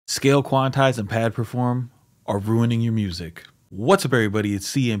Scale, quantize, and pad perform are ruining your music. What's up, everybody? It's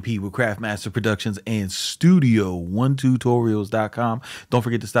CMP with Craftmaster Productions and Studio1Tutorials.com. Don't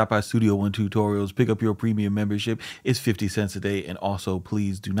forget to stop by Studio One Tutorials, pick up your premium membership. It's 50 cents a day. And also,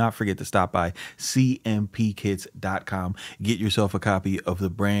 please do not forget to stop by cmpkits.com. Get yourself a copy of the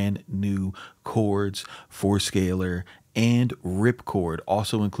brand new chords for Scaler and Ripcord,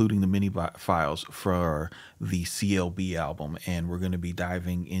 also including the mini files for the CLB album. And we're going to be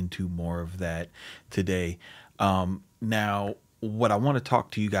diving into more of that today. Now, what I want to talk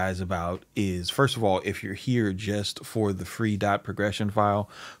to you guys about is, first of all, if you're here just for the free .progression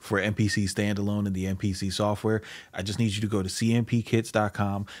file for MPC standalone and the MPC software, I just need you to go to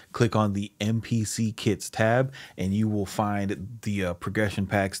cmpkits.com, click on the MPC kits tab, and you will find the progression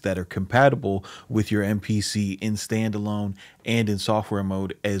packs that are compatible with your MPC in standalone and in software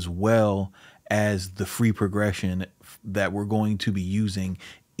mode, as well as the free progression that we're going to be using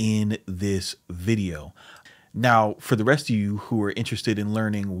in this video. Now, for the rest of you who are interested in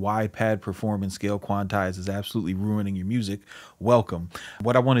learning why pad perform and scale quantize is absolutely ruining your music, welcome.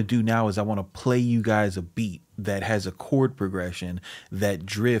 What I want to do now is I want to play you guys a beat that has a chord progression that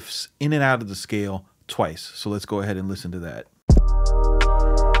drifts in and out of the scale twice. So let's go ahead and listen to that.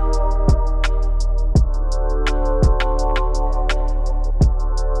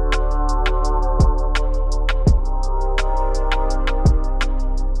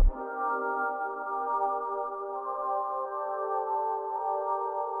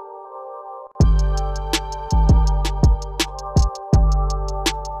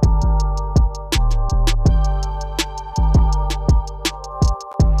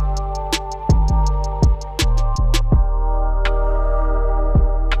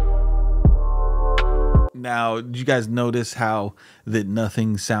 Now, did you guys notice how that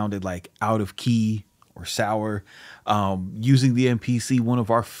nothing sounded like out of key or sour? Using the MPC, one of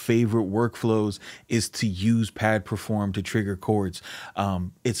our favorite workflows is to use pad perform to trigger chords.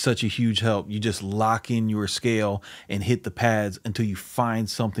 It's such a huge help. You just lock in your scale and hit the pads until you find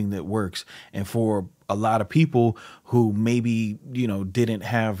something that works. And for a lot of people who maybe, didn't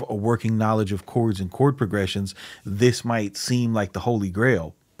have a working knowledge of chords and chord progressions, this might seem like the holy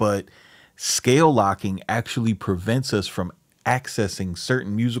grail, but scale locking actually prevents us from accessing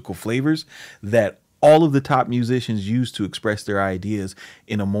certain musical flavors that all of the top musicians use to express their ideas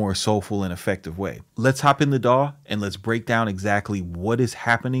in a more soulful and effective way. Let's hop in the DAW and let's break down exactly what is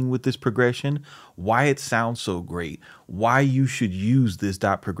happening with this progression, why it sounds so great, why you should use this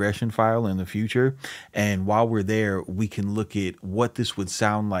 .progression file in the future. And while we're there, we can look at what this would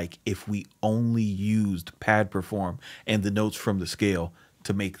sound like if we only used pad perform and the notes from the scale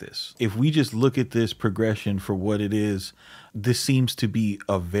to make this. If we just look at this progression for what it is, this seems to be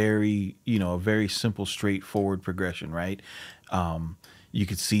a very, a very simple, straightforward progression, right? You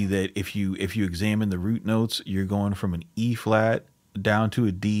could see that if you examine the root notes, you're going from an E flat down to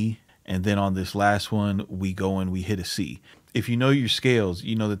a D, and then on this last one, we go and we hit a C. If you know your scales,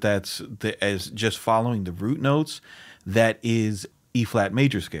 you know that as just following the root notes, that is E flat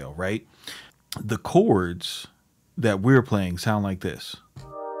major scale, right? The chords that we're playing sound like this.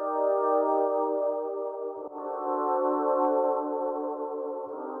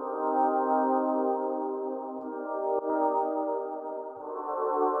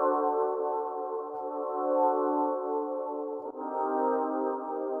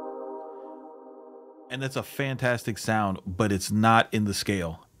 And that's a fantastic sound, but it's not in the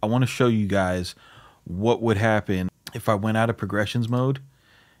scale. I want to show you guys what would happen if I went out of progressions mode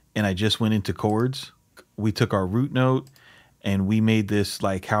and I just went into chords. We took our root note and we made this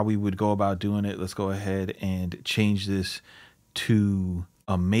like how we would go about doing it. Let's go ahead and change this to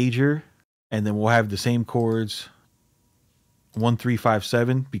a major, and then we'll have the same chords 1, 3, 5,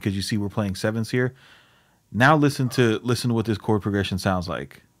 7, because you see we're playing sevens here. Now listen to what this chord progression sounds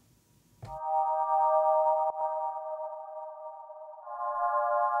like.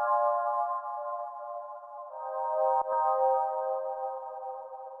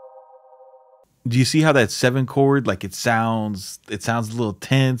 Do you see how that 7 chord, like it sounds a little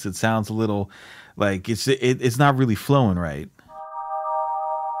tense. It sounds a little like it's not really flowing right.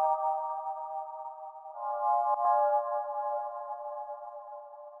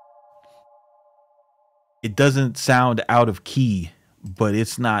 It doesn't sound out of key, but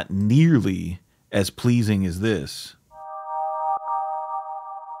it's not nearly as pleasing as this.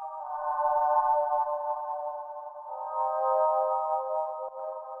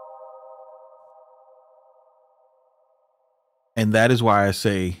 And that is why I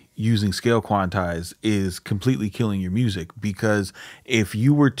say using scale quantize is completely killing your music, because if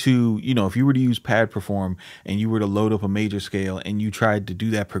you were to, if you were to use pad perform and you were to load up a major scale and you tried to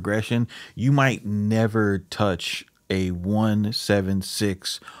do that progression, you might never touch a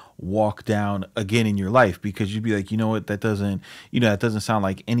 1-7-6 walk down again in your life, because you'd be like, you know what, that doesn't, that doesn't sound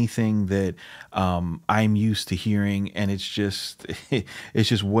like anything that I'm used to hearing, and it's just it's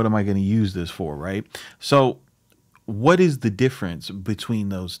just, what am I going to use this for, right? So what is the difference between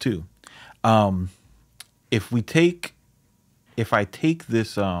those two? If we take, if I take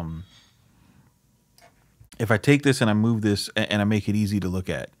this, if I take this and I move this and I make it easy to look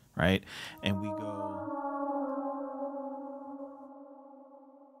at, right? And we go,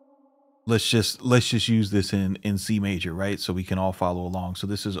 let's just use this in C major, right? So we can all follow along. So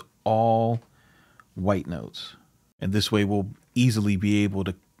this is all white notes. And this way we'll easily be able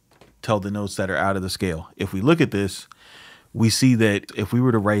to tell the notes that are out of the scale. If we look at this, we see that if we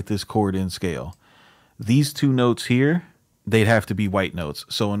were to write this chord in scale, these two notes here, they'd have to be white notes.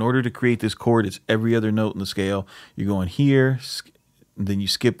 So in order to create this chord, it's every other note in the scale. You're going here, then you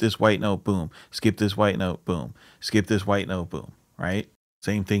skip this white note, boom. Skip this white note, boom. Skip this white note, boom, right?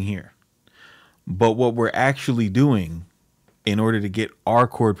 Same thing here. But what we're actually doing in order to get our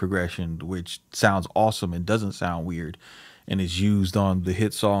chord progression, which sounds awesome and doesn't sound weird and is used on the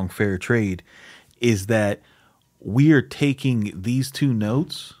hit song Fair Trade, is that we are taking these two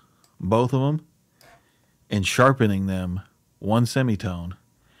notes, both of them, and sharpening them one semitone.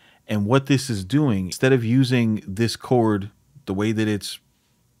 And what this is doing, instead of using this chord the way that it's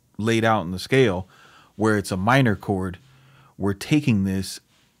laid out in the scale, where it's a minor chord, we're taking this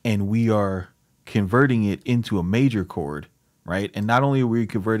and we are converting it into a major chord, right? And not only are we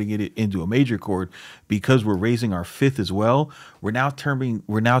converting it into a major chord, because we're raising our fifth as well, we're now turning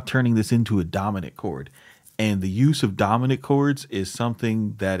this into a dominant chord. And the use of dominant chords is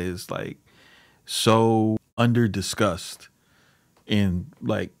something that is like so under discussed in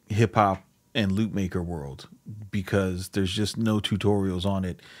like hip hop and loop maker world, because there's just no tutorials on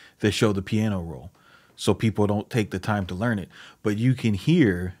it that show the piano roll. So people don't take the time to learn it. But you can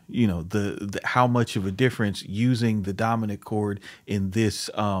hear, the how much of a difference using the dominant chord in this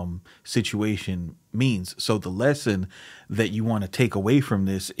situation means. So the lesson that you want to take away from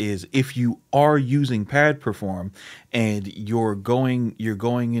this is, if you are using pad perform and you're going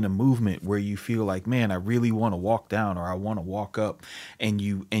in a movement where you feel like, man, I really want to walk down or I want to walk up, and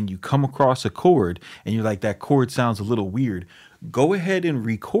you come across a chord and you're like, that chord sounds a little weird, go ahead and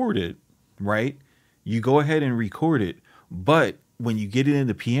record it, right? You go ahead and record it, but when you get it in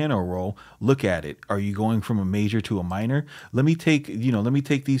the piano roll, look at it. Are you going from a major to a minor? Let me take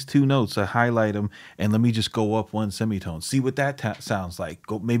these two notes, I highlight them, and let me just go up one semitone. See what that sounds like.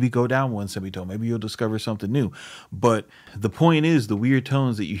 Maybe go down one semitone. Maybe you'll discover something new. But the point is, the weird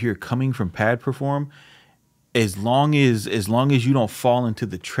tones that you hear coming from pad perform, as long as you don't fall into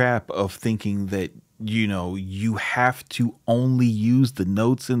the trap of thinking that, you have to only use the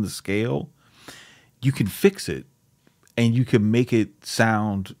notes in the scale, you can fix it and you can make it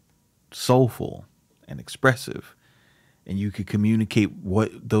sound soulful and expressive, and you can communicate what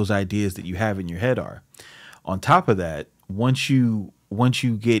those ideas that you have in your head are. On top of that, once you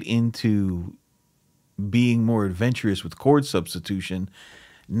get into being more adventurous with chord substitution,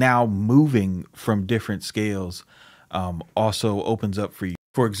 now moving from different scales also opens up for you.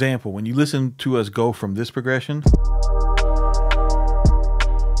 For example, when you listen to us go from this progression,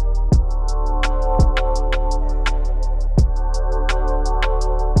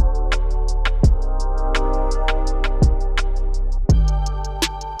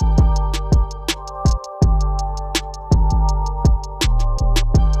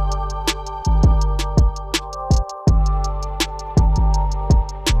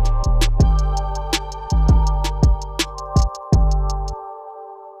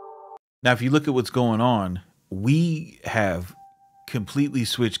 now, if you look at what's going on, we have completely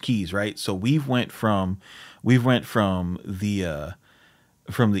switched keys, right? So we've went from the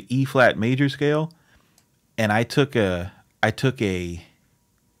E flat major scale, and I took a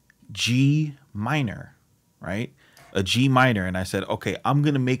G minor, right? A G minor, and I said, okay, I'm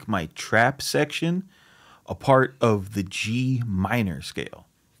gonna make my trap section a part of the G minor scale.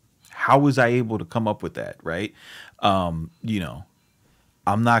 How was I able to come up with that, right?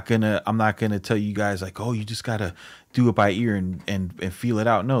 I'm not gonna tell you guys like, oh, you just gotta do it by ear and feel it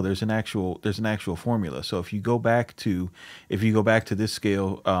out. No, there's an actual formula. So if you go back to this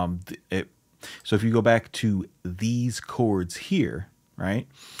scale, so if you go back to these chords here, right,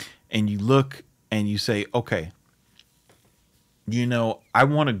 and you look and you say, okay, I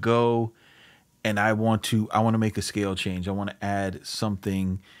want to go and I want to make a scale change. I want to add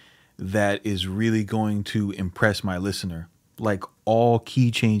something that is really going to impress my listener, like all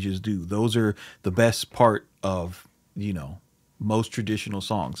key changes do. Those are the best part of, most traditional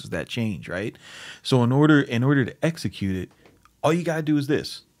songs, is that change, right? So in order to execute it, all you got to do is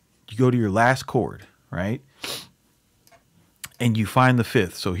this. You go to your last chord, right? And you find the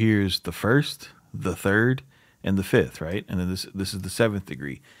fifth. So here's the first, the third, and the fifth, right? And then this is the seventh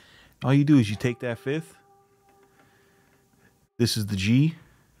degree. All you do is you take that fifth. This is the G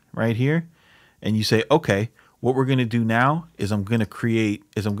right here, and you say, okay, what we're going to do now is I'm going to create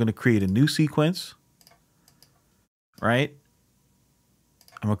a new sequence, right?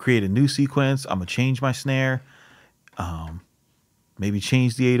 I'm going to create a new sequence. I'm going to change my snare. Maybe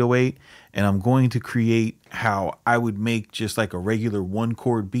change the 808, and I'm going to create how I would make just like a regular one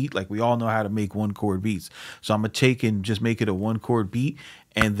chord beat. Like we all know how to make one chord beats. So I'm going to take and just make it a one chord beat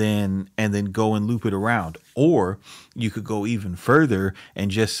and then go and loop it around. Or you could go even further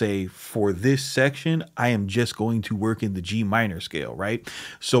and just say, for this section, I am just going to work in the G minor scale, right?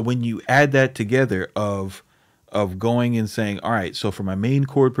 So when you add that together of going and saying, all right, so for my main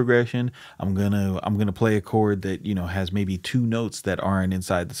chord progression, I'm gonna play a chord that has maybe two notes that aren't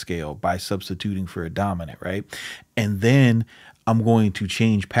inside the scale by substituting for a dominant, right? And then I'm going to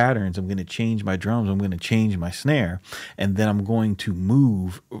change patterns. I'm going to change my drums. I'm going to change my snare, and then I'm going to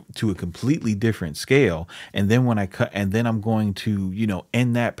move to a completely different scale. And then when I cut, and then I'm going to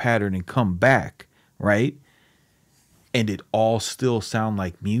end that pattern and come back, right? And it all still sound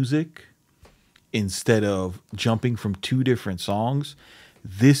like music, instead of jumping from two different songs.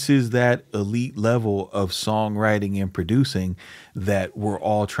 This is that elite level of songwriting and producing that we're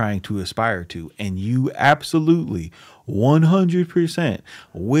all trying to aspire to. And you absolutely 100%,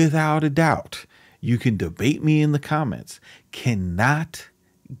 without a doubt, you can debate me in the comments, cannot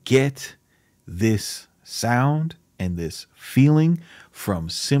get this sound and this feeling from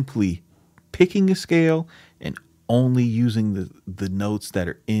simply picking a scale and only using the notes that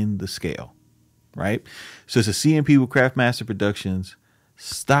are in the scale. Right? So it's a CMP with Craftmaster Productions.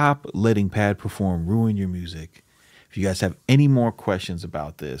 Stop letting Pad Perform ruin your music. If you guys have any more questions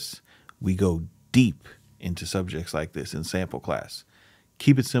about this, we go deep into subjects like this in sample class.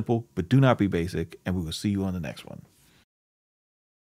 Keep it simple, but do not be basic, and we will see you on the next one.